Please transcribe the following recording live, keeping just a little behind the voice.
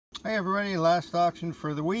Hey everybody, last auction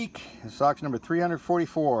for the week. This is auction number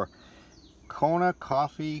 344. Kona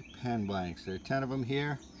coffee pen blanks. There are 10 of them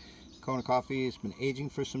here. Kona coffee has been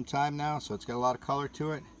aging for some time now, so it's got a lot of color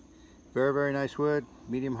to it. Very nice wood,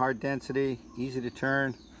 medium hard density, easy to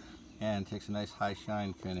turn, and takes a nice high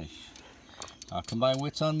shine finish. Combined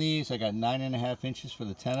widths on these, I got 9.5 inches for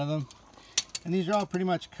the 10 of them. And these are all pretty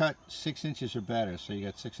much cut 6 inches or better. So you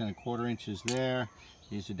got 6.25 inches there.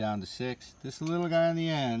 These are down to 6. This little guy on the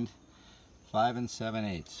end, 5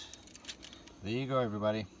 7/8. There you go,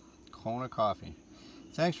 everybody. Kona coffee.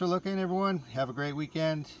 Thanks for looking, everyone. Have a great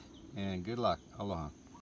weekend and good luck. Aloha.